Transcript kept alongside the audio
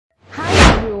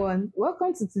everyone,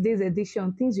 welcome to today's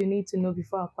edition, Things You Need to Know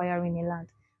Before Acquiring a Land.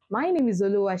 My name is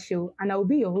Oluwasho and I will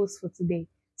be your host for today,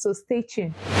 so stay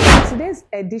tuned. In today's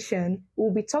edition,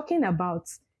 we'll be talking about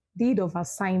deed of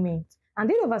assignment. And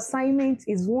deed of assignment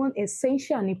is one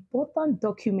essential and important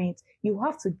document you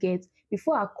have to get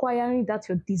before acquiring that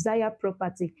your desired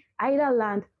property, either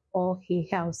land or a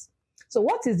house. So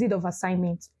what is deed of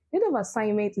assignment? Deed of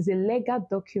assignment is a legal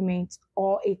document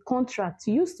or a contract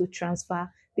used to transfer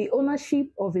the ownership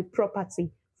of a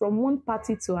property from one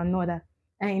party to another.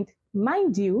 And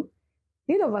mind you,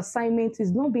 deed of assignment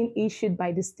is not being issued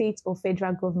by the state or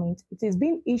federal government. It is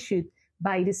being issued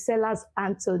by the seller's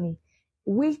attorney,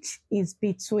 which is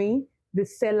between the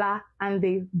seller and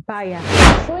the buyer,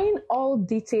 showing all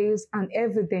details and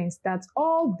evidence that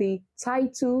all the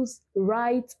titles,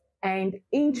 rights, and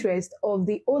interest of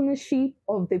the ownership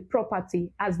of the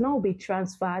property has now been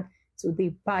transferred to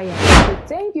the buyer. So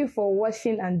thank you for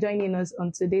watching and joining us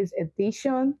on today's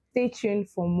edition. Stay tuned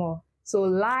for more. So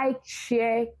like,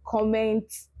 share, comment.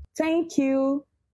 Thank you.